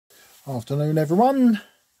Afternoon, everyone.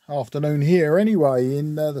 Afternoon here anyway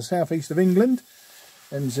in the southeast of England.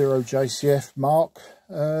 M0JCF Mark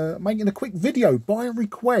making a quick video by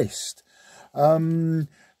request.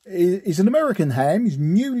 He's an American ham. He's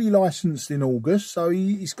newly licensed in August, so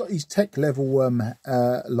he's got his tech level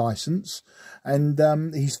license, and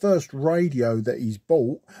his first radio that he's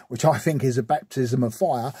bought, which I think is a baptism of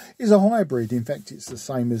fire, is a hybrid. In fact, it's the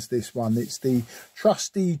same as this one. It's the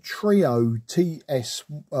trusty Trio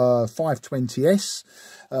TS-520S,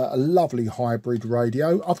 a lovely hybrid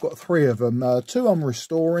radio. I've got 3 of them. 2 I'm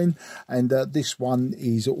restoring, and this one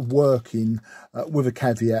is working with a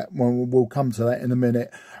caveat. We'll come to that in a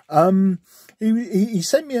minute. He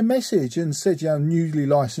sent me a message and said, "Yeah, I'm newly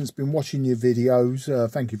licensed, been watching your videos.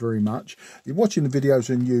 Thank you very much. You're watching the videos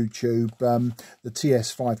on YouTube, the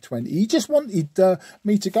TS-520. He just wanted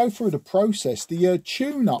me to go through the process, the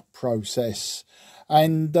tune-up process.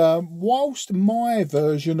 And whilst my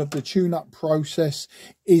version of the tune-up process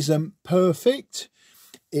isn't perfect,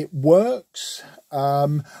 it works.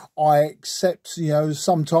 I accept, you know,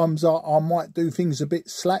 sometimes I might do things a bit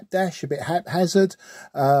slapdash, a bit haphazard.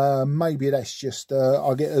 Maybe that's just,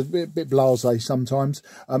 I get a bit blasé sometimes.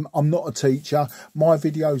 I'm not a teacher. My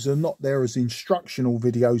videos are not there as instructional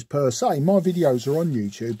videos per se. My videos are on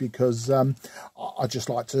YouTube because I just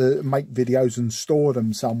like to make videos and store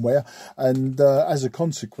them somewhere. And as a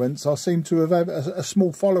consequence, I seem to have had a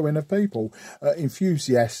small following of people,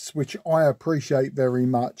 enthusiasts, which I appreciate very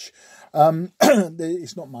much.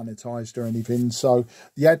 It's not monetized or anything, so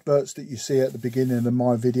the adverts that you see at the beginning of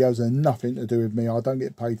my videos are nothing to do with me. I don't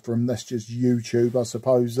get paid for them. That's just YouTube, I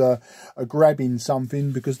suppose, grabbing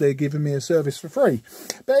something because they're giving me a service for free.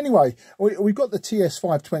 But anyway, we've got the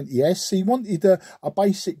TS-520S. He wanted a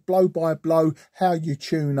basic blow-by-blow how you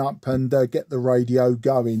tune up and get the radio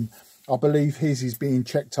going. I believe his is being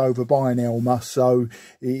checked over by an Elmer, so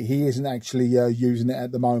he isn't actually using it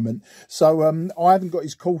at the moment. So I haven't got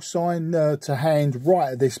his call sign to hand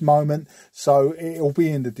right at this moment, so it'll be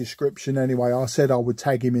in the description anyway. I said I would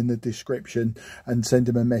tag him in the description and send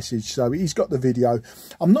him a message, so he's got the video.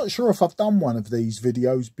 I'm not sure if I've done one of these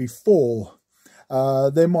videos before.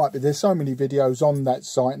 There might be. There's so many videos on that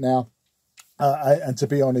site now. And to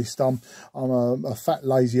be honest, I'm a fat,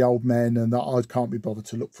 lazy old man, and I can't be bothered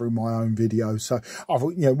to look through my own videos. So I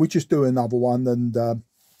thought, you know, we'll just do another one and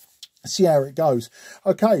see how it goes.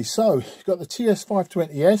 Okay, so you've got the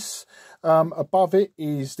TS-520S. Above it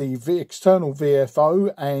is the external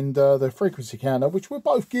VFO and the frequency counter, which were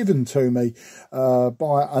both given to me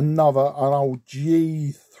by an old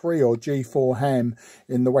G3 or G4 ham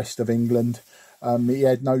in the west of England. He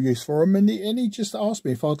had no use for them, and he just asked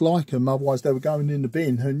me if I'd like them. Otherwise, they were going in the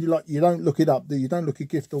bin. And you don't look it up. You don't look a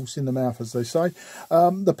gift horse in the mouth, as they say.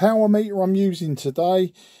 The power meter I'm using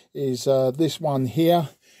today is this one here.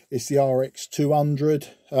 It's the RX200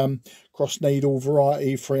 cross needle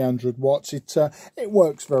variety, 300 watts. It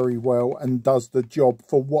works very well and does the job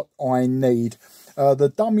for what I need.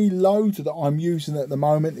 The dummy load that I'm using at the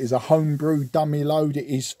moment is a homebrew dummy load.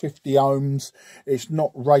 It is 50 ohms. It's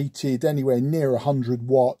not rated anywhere near 100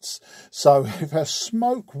 watts. So if a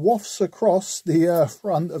smoke wafts across the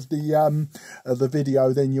front of the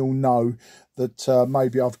video, then you'll know that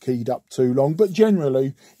maybe I've keyed up too long. But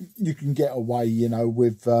generally, you can get away, you know,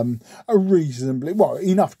 with a reasonably, well,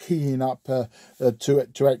 enough keying up to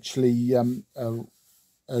actually you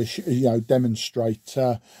know, demonstrate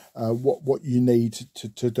what you need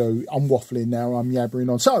to do. I'm waffling now, I'm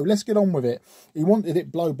yabbering on. So let's get on with it. He wanted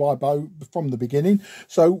it blow by blow from the beginning.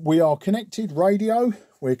 So we are connected radio,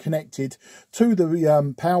 we're connected to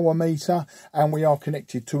the power meter, and we are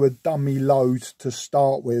connected to a dummy load to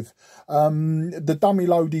start with. The dummy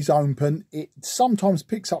load is open. It sometimes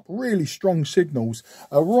picks up really strong signals.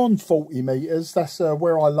 We're on 40 meters. That's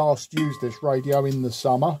where I last used this radio in the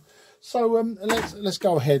summer. So let's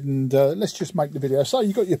go ahead and let's just make the video. So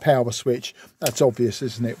you've got your power switch. That's obvious,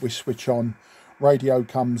 isn't it? We switch on, radio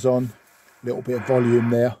comes on, a little bit of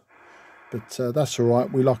volume there. But that's all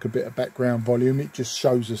right. We like a bit of background volume. It just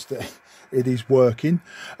shows us that it is working.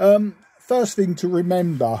 First thing to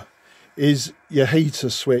remember is your heater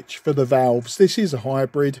switch for the valves. This is a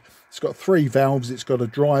hybrid. It's got 3 valves. It's got a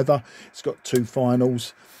driver. It's got 2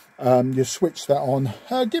 finals. You switch that on,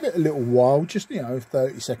 give it a little while, just, you know,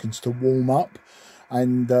 30 seconds to warm up,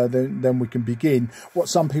 and then we can begin. What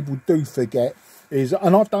some people do forget is,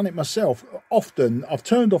 and I've done it myself, often I've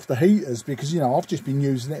turned off the heaters because, you know, I've just been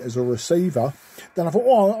using it as a receiver. Then I thought,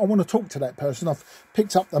 oh, I want to talk to that person. I've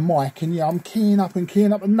picked up the mic and, yeah, I'm keying up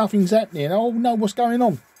and nothing's happening. Oh no, what's going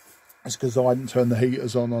on? It's because I hadn't turned the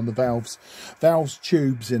heaters on the valves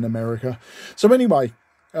tubes in America. So anyway,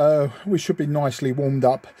 we should be nicely warmed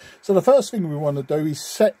up. So the first thing we want to do is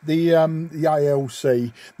set the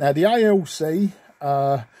ALC. Now the ALC,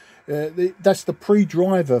 that's the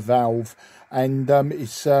pre-driver valve, and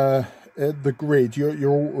it's the grid. You're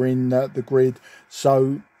altering the grid.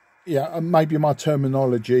 So yeah, maybe my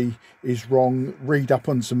terminology is wrong. Read up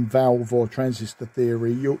on some valve or transistor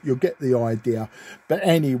theory. You'll get the idea. But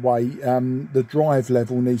anyway, the drive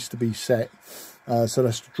level needs to be set. So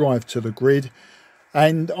that's the drive to the grid.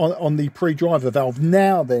 And on the pre-driver valve,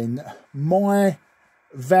 now then, my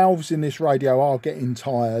valves in this radio are getting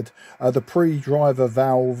tired. The pre-driver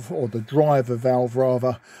valve, or the driver valve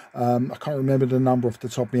rather, I can't remember the number off the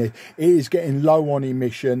top of my head, it is getting low on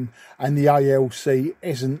emission, and the ALC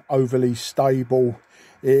isn't overly stable,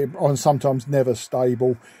 or sometimes never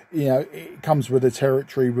stable. You know, it comes with the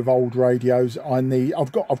territory with old radios.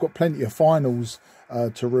 I've got plenty of finals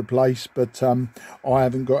to replace, but I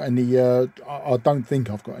haven't got any. I don't think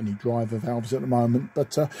I've got any driver valves at the moment.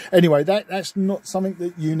 But anyway, that's not something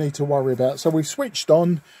that you need to worry about. So we've switched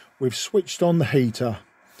on the heater.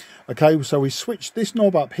 Okay, so we switched this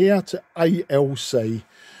knob up here to ALC,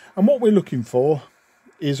 and what we're looking for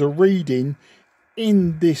is a reading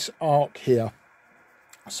in this arc here.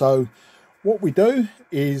 So what we do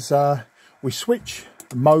is we switch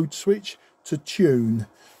the mode switch to tune.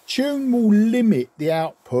 Tune will limit the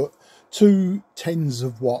output to tens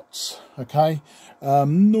of watts, okay?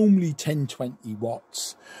 Normally 10-20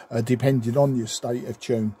 watts, depending on your state of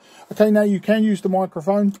tune. Okay, now you can use the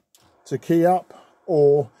microphone to key up,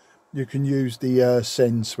 or you can use the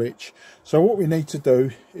send switch. So what we need to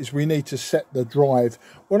do is we need to set the drive.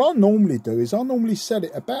 What I normally do is I normally set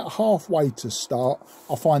it about halfway to start.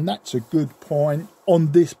 I find that's a good point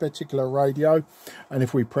on this particular radio. And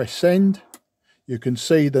if we press send, you can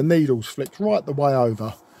see the needle's flicked right the way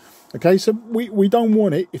over. Okay, so we don't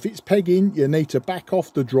want it. If it's pegging, you need to back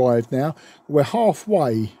off the drive now. We're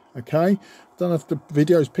halfway, okay? Don't know if the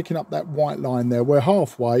video's picking up that white line there. We're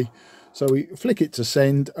halfway. So we flick it to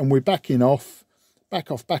send, and we're backing off,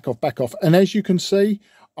 back off, back off, back off. And as you can see,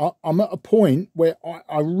 I'm at a point where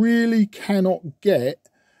I really cannot get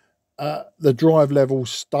the drive level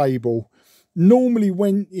stable. Normally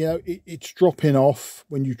when, you know, it's dropping off,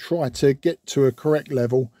 when you try to get to a correct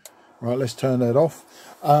level. Right, let's turn that off.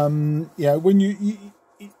 Yeah, when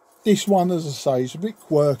this one, as I say, is a bit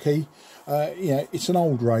quirky. Yeah, it's an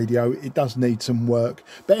old radio. It does need some work.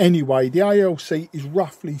 But anyway, the ALC is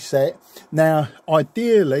roughly set. Now,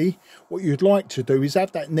 ideally, what you'd like to do is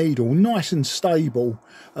have that needle nice and stable.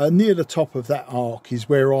 Near the top of that arc is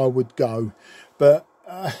where I would go. But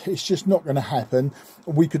it's just not going to happen.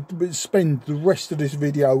 We could spend the rest of this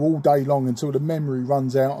video all day long until the memory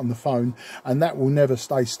runs out on the phone, and that will never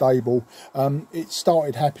stay stable. It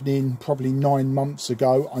started happening probably 9 months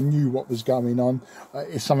ago. I knew what was going on.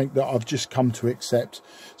 It's something that I've just come to accept.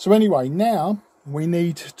 So anyway, now we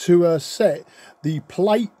need to set the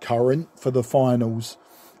plate current for the finals.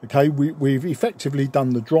 Okay, we've effectively done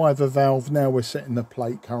the driver valve. Now we're setting the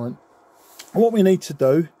plate current. And what we need to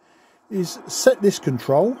do is set this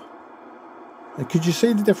control. And could you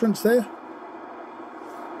see the difference there?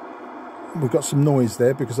 We've got some noise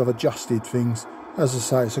there because I've adjusted things. As I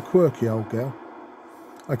say, it's a quirky old girl.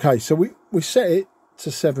 Okay, so we set it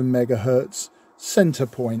to 7 megahertz center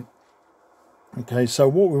point. Okay, so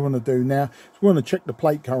what we want to do now is we want to check the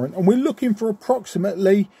plate current, and we're looking for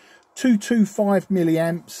approximately 225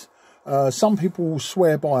 milliamps. Some people will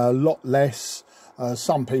swear by a lot less.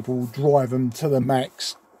 Some people will drive them to the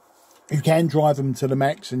max. You can drive them to the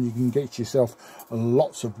max and you can get yourself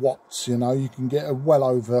lots of watts. You know, you can get well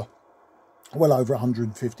over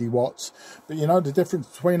 150 watts. But you know the difference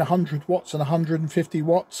between 100 watts and 150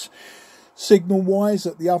 watts, signal wise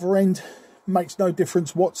at the other end, makes no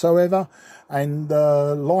difference whatsoever. And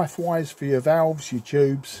life wise for your valves, your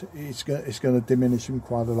tubes, it's going to diminish them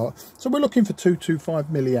quite a lot. So we're looking for 225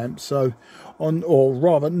 milliamps. So or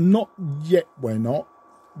rather, not yet,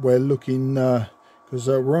 we're looking because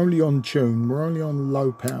we're only on tune, we're only on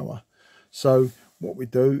low power. So what we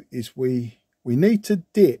do is we need to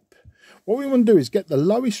dip. What we want to do is get the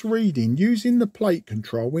lowest reading using the plate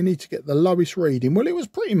control. We need to get the lowest reading. Well, it was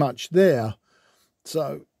pretty much there.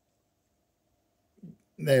 So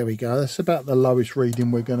there we go. That's about the lowest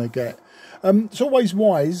reading we're going to get. It's always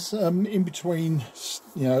wise in between,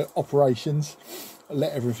 you know, operations,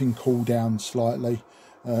 let everything cool down slightly,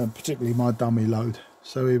 particularly my dummy load.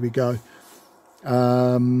 So here we go.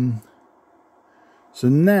 So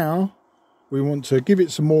now we want to give it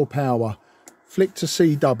some more power. Flick to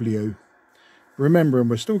CW. Remembering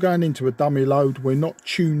we're still going into a dummy load. We're not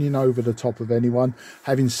tuning over the top of anyone.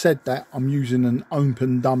 Having said that, I'm using an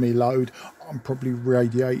open dummy load. I'm probably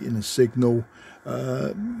radiating a signal,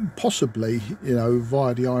 possibly, you know,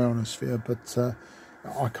 via the ionosphere, but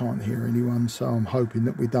I can't hear anyone, so I'm hoping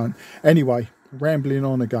that we don't. Anyway, rambling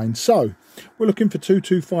on again. So we're looking for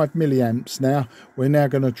 225 milliamps now. We're now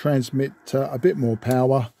going to transmit a bit more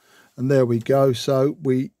power, and there we go. So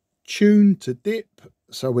we tune to dip,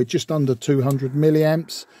 so we're just under 200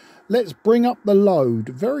 milliamps. Let's bring up the load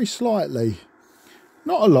very slightly,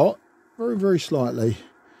 not a lot, very, very slightly,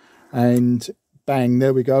 and bang,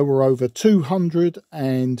 there we go. We're over 250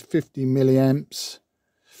 milliamps.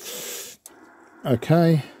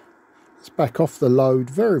 Okay, let's back off the load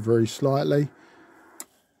very, very slightly.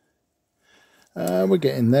 We're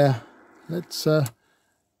getting there. Let's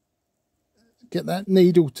get that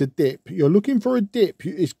needle to dip. You're looking for a dip.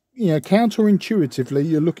 It's, you know, counterintuitively,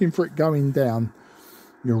 you're looking for it going down.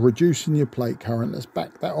 You're reducing your plate current. Let's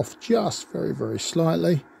back that off just very, very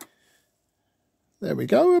slightly. There we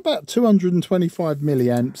go, about 225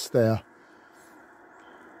 milliamps there.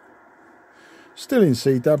 Still in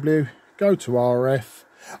CW. Go to RF.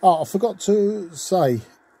 Oh, I forgot to say,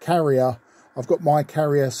 carrier. I've got my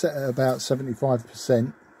carrier set at about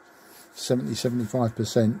 75%,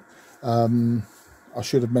 70-75%. I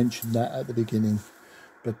should have mentioned that at the beginning,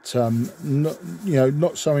 but not, you know,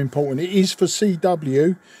 not so important. It is for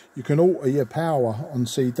CW. You can alter your power on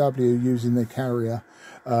CW using the carrier.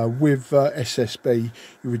 With SSB,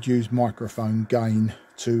 you would use microphone gain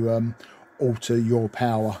to alter your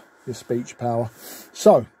power, your speech power.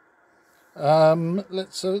 So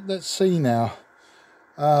let's see now.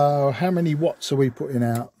 How many watts are we putting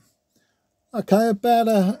out? Okay, about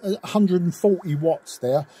 140 watts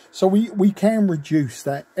there. So we can reduce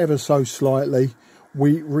that ever so slightly.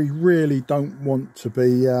 We really don't want to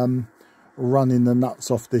be running the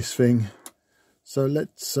nuts off this thing. So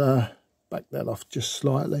let's back that off just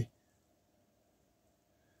slightly.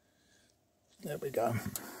 There we go.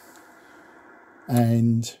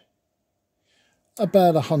 And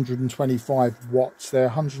about 125 watts there,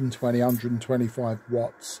 120, 125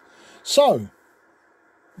 watts. So,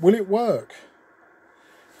 will it work?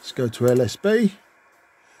 Let's go to LSB.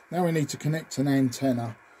 Now we need to connect an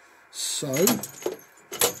antenna. So,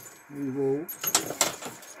 we will,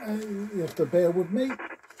 you have to bear with me.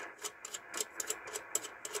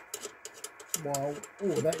 Wow,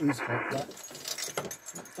 oh, that is hot, that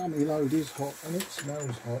dummy load is hot, and it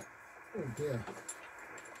smells hot. Oh dear.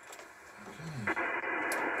 Okay.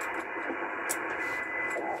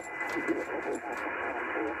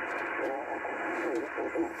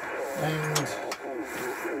 And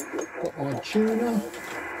got my tuner.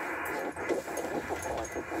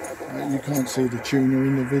 You can't see the tuner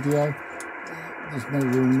in the video. There's no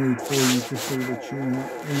real need for you to see the tuner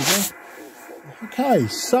either. Okay,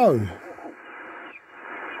 so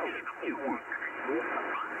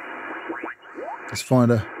let's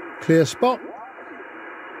find a clear spot.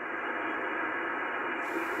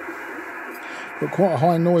 Got quite a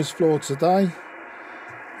high noise floor today.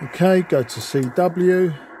 Okay, go to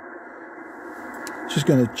CW. Just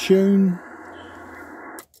going to tune.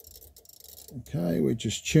 Okay, we're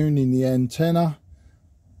just tuning the antenna.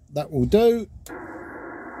 That will do.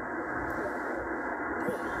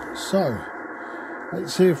 So,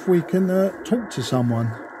 let's see if we can talk to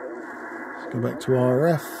someone. Let's go back to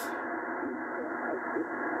RF.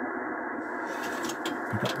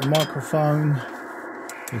 Pick up the microphone.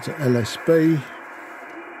 Go to LSB.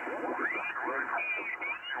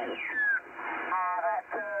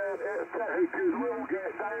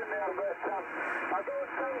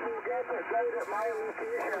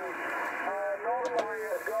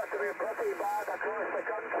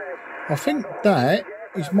 I think that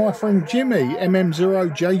is my friend Jimmy,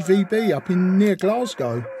 MM0JVB, up in near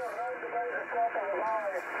Glasgow.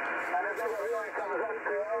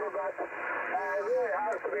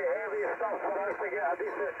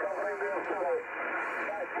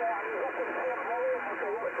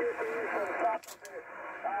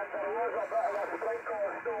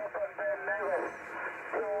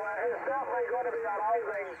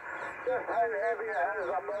 Just how heavy it is,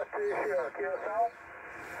 I'm not too sure. QSL?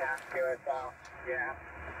 Yeah, QSL. Yeah.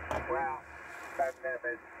 Well, that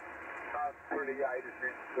is pretty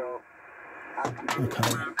Irishman, so. Okay.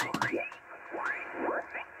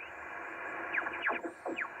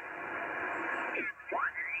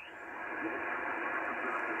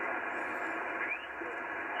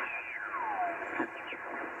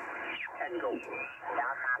 Tango.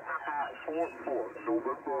 44,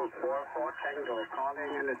 November 44 Tango,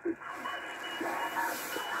 calling and listen.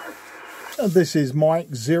 This is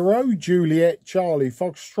Mike 0, Juliet Charlie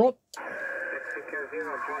Foxtrot.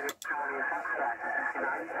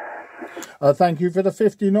 Thank you for the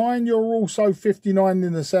 59. You're also 59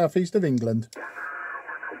 in the southeast of England.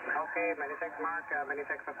 Okay, many thanks, Mark. Many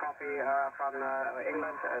thanks for copy from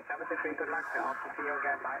England. 73, good luck. I'll see you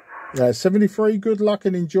again. Bye. Yeah, 73, good luck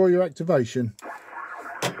and enjoy your activation.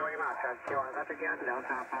 Thank you very much. I'll see you on that again.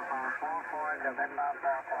 Delta Papa 44, November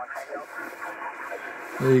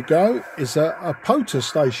 44, There you go. It's a POTA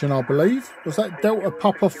station, I believe. Was that Delta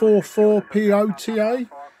Papa 44 POTA? November 44,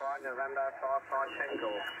 Tango.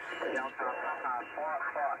 Delta Papa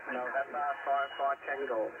 44, November 44,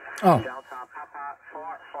 Tango. Oh. Delta Papa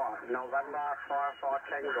 44, November 44,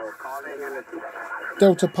 Tango. Calling and listen.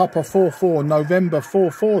 Delta Papa 44, November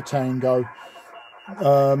 44 Tango.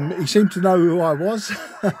 He seemed to know who I was.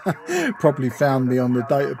 Probably found me on the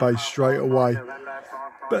database straight away.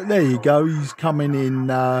 But there you go. He's coming in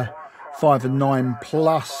 5 and 9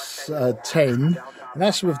 plus 10. And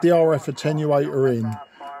that's with the RF attenuator in.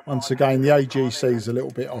 Once again, the AGC is a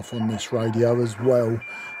little bit off on this radio as well.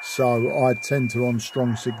 So I tend to, on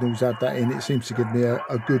strong signals, have that in. It seems to give me a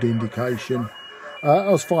good indication. I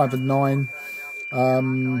was 5 and 9.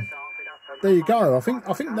 There you go. I think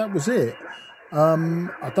that was it.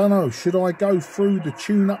 I don't know, should I go through the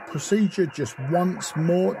tune-up procedure just once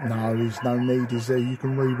more? No, there's no need, is there? You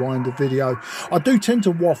can rewind the video. I do tend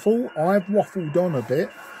to waffle. I've waffled on a bit.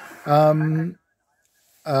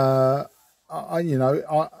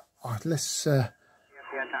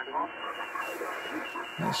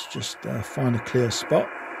 Let's just find a clear spot.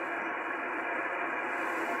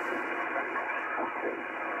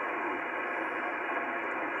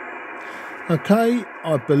 Okay,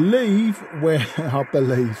 I believe we're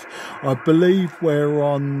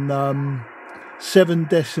on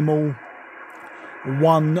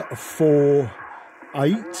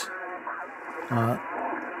 7.148.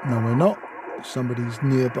 No, we're not. Somebody's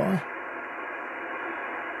nearby.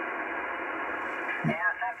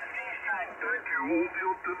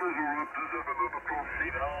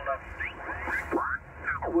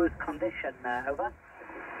 Worst condition, over.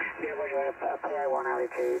 Yeah, we have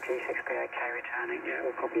PA1LET, G6PAK returning. Yeah,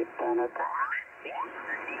 we'll copy it down at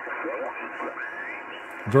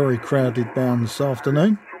Very crowded bound this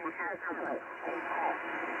afternoon.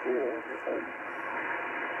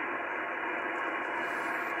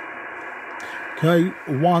 Okay,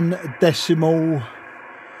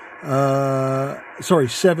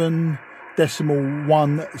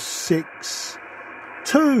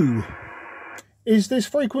 7.162. Is this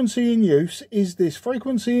frequency in use? Is this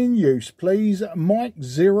frequency in use? Please, Mike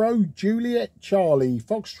 0 Juliet Charlie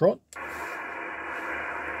Foxtrot.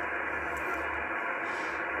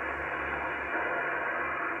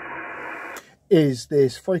 Is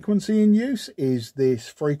this frequency in use? Is this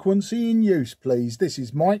frequency in use, please? This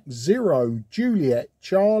is Mike 0 Juliet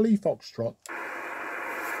Charlie Foxtrot.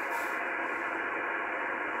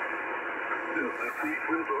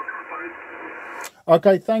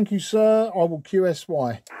 Okay, thank you, sir. I will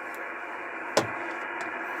QSY.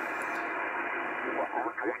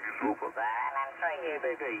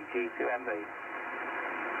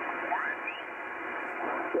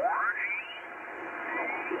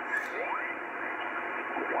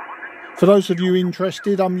 For those of you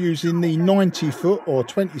interested, I'm using the 90-foot or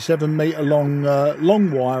 27-metre long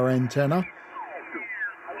long wire antenna.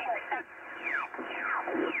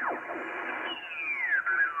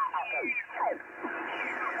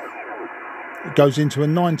 It goes into a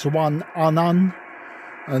 9-to-1 un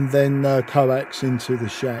and then coax into the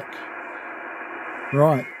shack.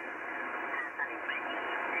 Right.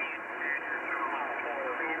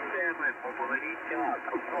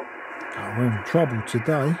 Oh, we're in trouble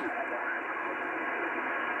today.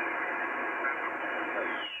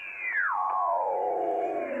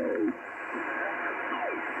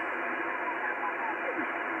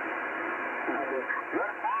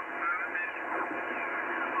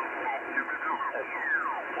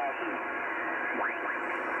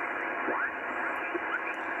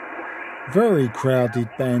 Very crowded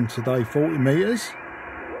band today, 40 metres.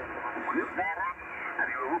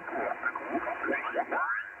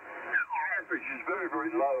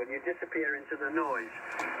 Very low, and you disappear into the noise,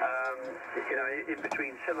 you know, in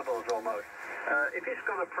between syllables almost. If it's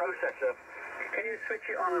got a processor, can you switch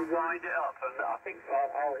it on and wind it up? And I think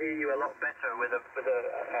I'll hear you a lot better with a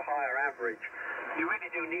higher average. You really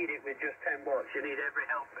do need it with just 10 watts. You need every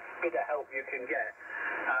bit of help you can get.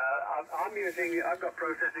 I've got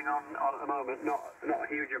processing on at the moment, not a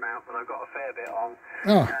huge amount, but I've got a fair bit on.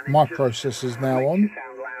 Oh, my processor's now on.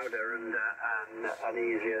 Sound louder and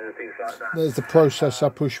easier and things like that. There's the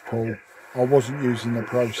processor push-pull. I wasn't using the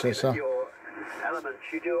processor. Your elements,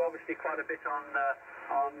 you do obviously quite a bit on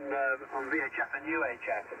on VHF and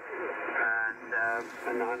UHF, and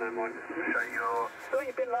 991. So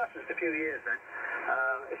you've been licensed a few years then.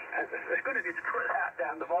 It's good of you to put that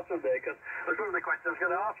down the bottom there, because that's one of the questions I was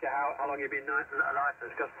going to ask you, how long you've been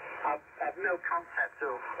licensed, because I've no concept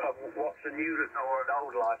of what's a new or an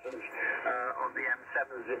old license on the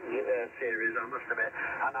M7 series, I must admit.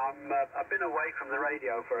 And I've been away from the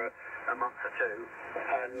radio for a month or two,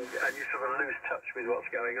 and you sort of lose touch with what's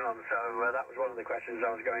going on. So that was one of the questions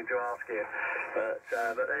I was going to ask you. But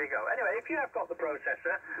there you go. Anyway, if you have got the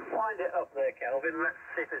processor, wind it up there, Kelvin. Let's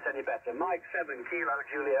see if it's any better. Mike 7 Kilo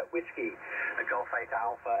Juliet Whiskey, Golf 8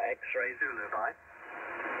 Alpha X-Ray Zulu, bye.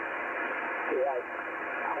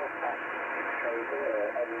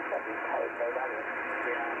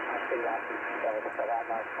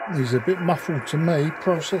 He's a bit muffled to me,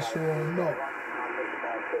 processor or not.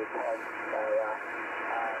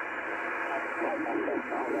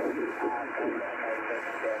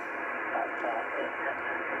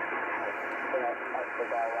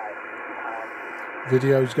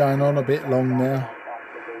 Video's going on a bit long now.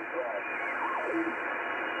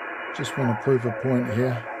 Just want to prove a point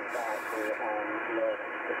here.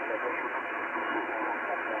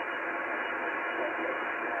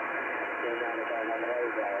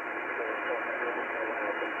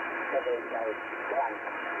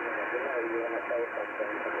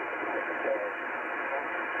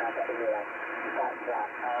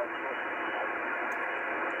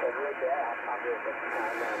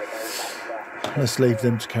 Let's leave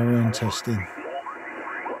them to carry on testing.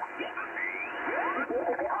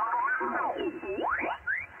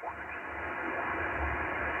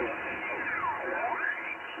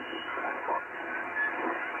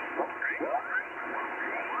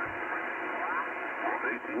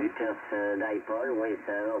 Dipole with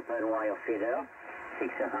open wire feeder,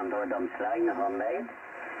 600 ohms line, homemade.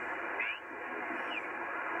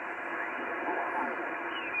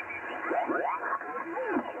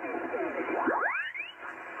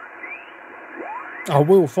 I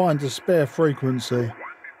will find a spare frequency.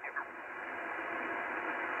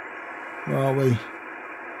 Where are we?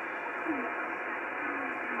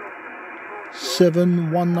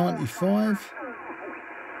 7195.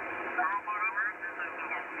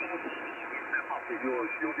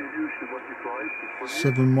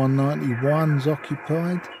 7191's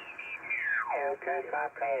occupied.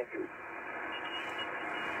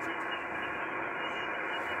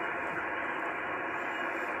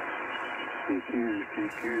 CQ,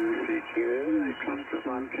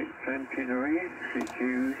 Transatlantic Centenary, CQ,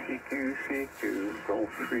 Golf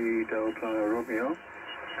 3 Delta Romeo,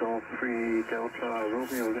 Golf 3 Delta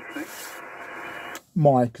Romeo listening.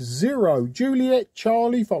 Mike 0 Juliet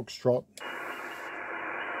Charlie Foxtrot.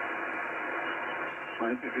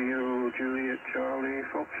 Mike 0 Juliet Charlie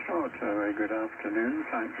Foxtrot, very good afternoon,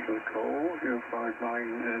 thanks for the call. 059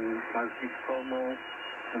 in South East Cornwall,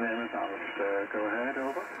 and then it's Alistair, go ahead,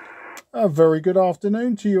 over. A very good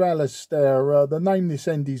afternoon to you, Alistair. The name this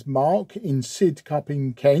end is Mark in Sidcup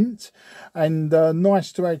in Kent, and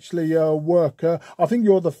nice to actually work. I think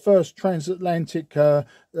you're the first transatlantic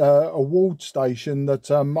award station that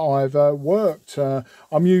I've worked.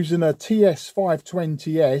 I'm using a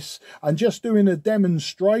TS-520S and just doing a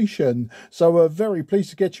demonstration. So very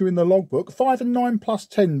pleased to get you in the logbook. 5 and 9 plus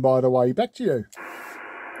 10, by the way. Back to you.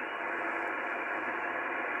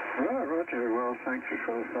 Well, thank you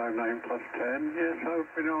for the 59 plus 10. Yes, I've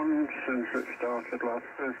been on since it started last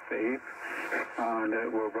Thursday, and it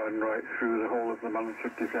will run right through the whole of the month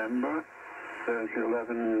of December. There's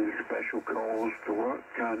 11 special calls to work,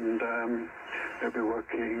 and they'll be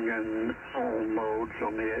working in all modes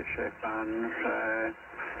on the HF bands.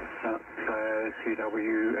 That's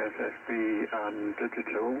CW, SSB, and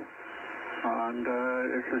digital. And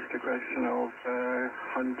it's just a question of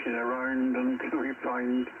hunting around until we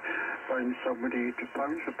find somebody to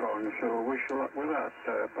pounce upon. So wish you luck with that.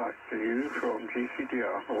 Back to you from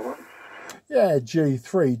GCDR. Over. Yeah,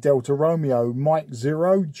 G3 Delta Romeo, Mike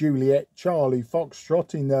 0 Juliet Charlie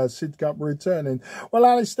Foxtrot in Sidcup returning. Well,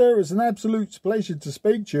 Alistair, it's an absolute pleasure to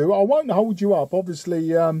speak to you. I won't hold you up.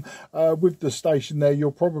 Obviously, with the station there,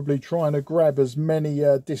 you're probably trying to grab as many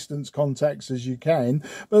distance contacts as you can.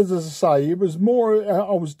 But as I say, it was more,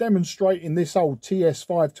 I was demonstrating this old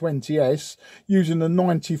TS-520S using a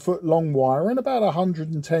 90-foot long wire and about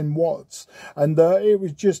 110 watts. And it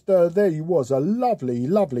was just, there he was, a lovely,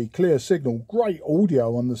 lovely clear signal. signal. Great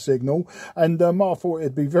audio on the signal, and I thought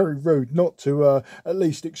it'd be very rude not to at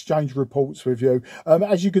least exchange reports with you.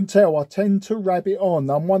 As you can tell, I tend to rabbit on.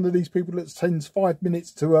 I'm one of these people that tends 5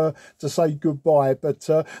 minutes to say goodbye, but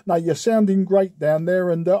no, you're sounding great down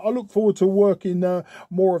there, and I look forward to working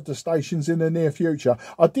more of the stations in the near future.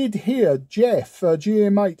 I did hear Jeff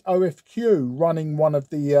GM8OFQ running one of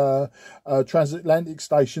the transatlantic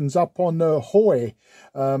stations up on Hoy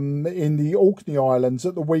in the Orkney Islands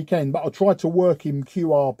at the weekend, but I tried to work him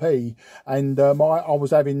QRP, and I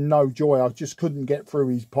was having no joy. I just couldn't get through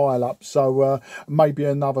his pile up, so maybe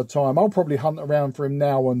another time. I'll probably hunt around for him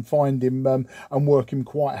now and find him and work him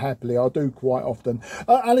quite happily. I do quite often.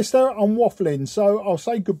 Alistair, I'm waffling, so I'll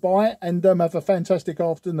say goodbye and have a fantastic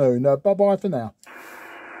afternoon. Bye-bye for now.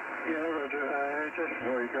 Just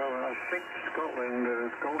before you go, I think Scotland,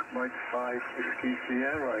 Golf Mike 550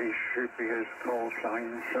 Sierra should be his call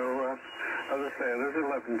sign. So, as I say, there's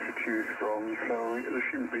 11 to choose from, so there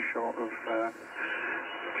shouldn't be short of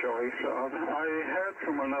choice. I heard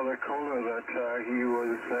from another caller that he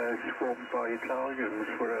was swamped by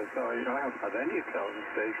Italians, whereas I haven't had any Italian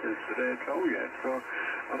stations today at all yet. So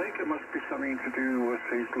I think it must be something to do with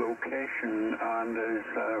his location, and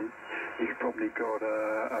he's probably got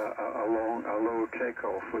a low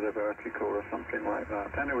takeoff with a vertical or something like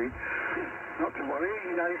that. Anyway, not to worry.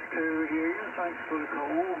 Nice to hear you. Thanks for the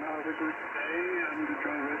call. Have a good day and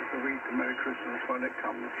enjoy the rest of the week. Merry Christmas when it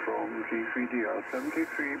comes from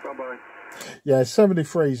G3DR73. Bye-bye. Yeah,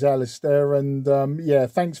 73's Alistair, and yeah,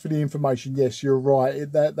 thanks for the information. Yes, you're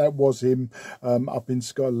right. That was him up in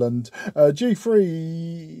Scotland.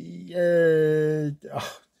 G3.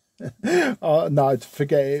 No,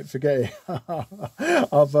 forget it.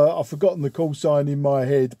 I've forgotten the call sign in my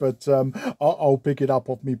head, but I'll pick it up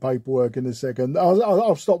off my paperwork in a second.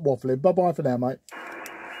 I'll stop waffling. Bye bye for now, mate.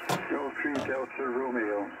 Go 3 Delta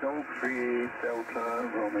Romeo. Go 3 Delta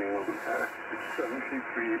Romeo.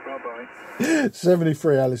 73. Bye bye.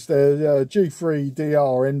 73, Alistair.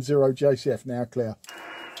 G3DR M0JCF now clear.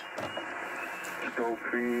 Go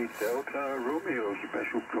 3 Delta Romeo.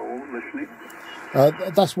 Special call listening.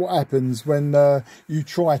 That's what happens when you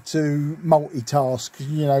try to multitask.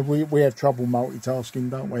 You know, we have trouble multitasking,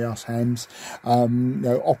 don't we, us hams? You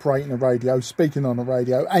know, operating a radio, speaking on a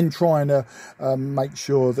radio, and trying to make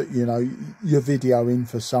sure that, you know, you're videoing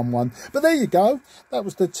for someone. But there you go. That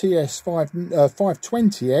was the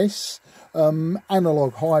TS-520S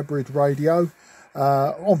analog hybrid radio.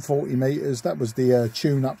 On 40 meters. That was the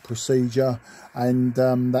tune-up procedure, and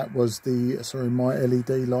that was the, sorry, my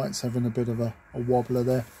LED light's having a bit of a wobbler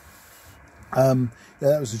there. Yeah,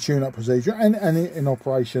 that was the tune-up procedure and in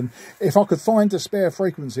operation. If I could find a spare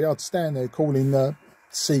frequency, I'd stand there calling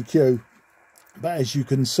CQ, but as you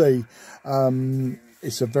can see,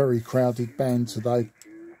 it's a very crowded band today,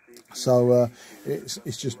 so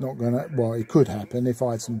it's just not gonna, well, it could happen if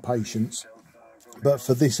I had some patience. But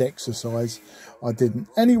for this exercise, I didn't.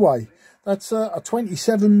 Anyway, that's a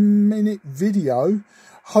 27-minute video.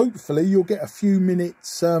 Hopefully, you'll get a few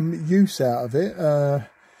minutes use out of it.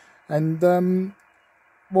 And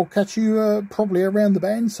we'll catch you probably around the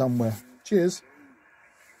band somewhere. Cheers.